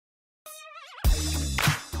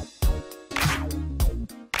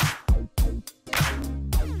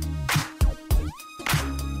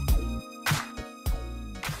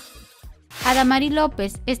Adamari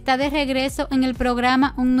López está de regreso en el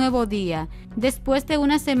programa Un Nuevo Día. Después de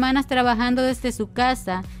unas semanas trabajando desde su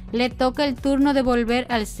casa, le toca el turno de volver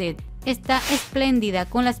al set. Está espléndida,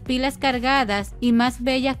 con las pilas cargadas y más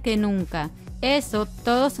bella que nunca. Eso,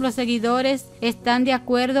 todos los seguidores están de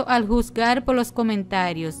acuerdo al juzgar por los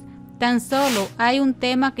comentarios. Tan solo hay un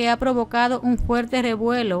tema que ha provocado un fuerte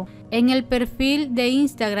revuelo en el perfil de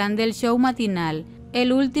Instagram del show matinal.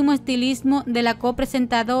 El último estilismo de la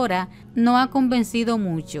copresentadora no ha convencido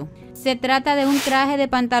mucho. Se trata de un traje de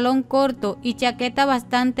pantalón corto y chaqueta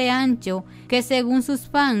bastante ancho que, según sus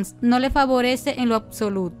fans, no le favorece en lo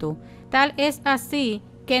absoluto. Tal es así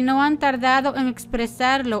que no han tardado en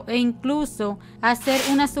expresarlo e incluso hacer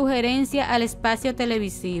una sugerencia al espacio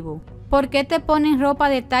televisivo. ¿Por qué te ponen ropa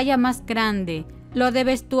de talla más grande? Los de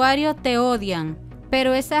vestuario te odian,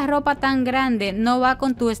 pero esa ropa tan grande no va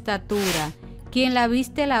con tu estatura. Quien la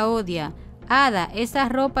viste la odia. Ada, esa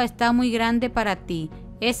ropa está muy grande para ti.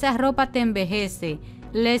 Esa ropa te envejece.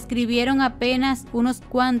 Le escribieron apenas unos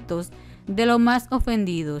cuantos de los más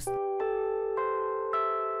ofendidos.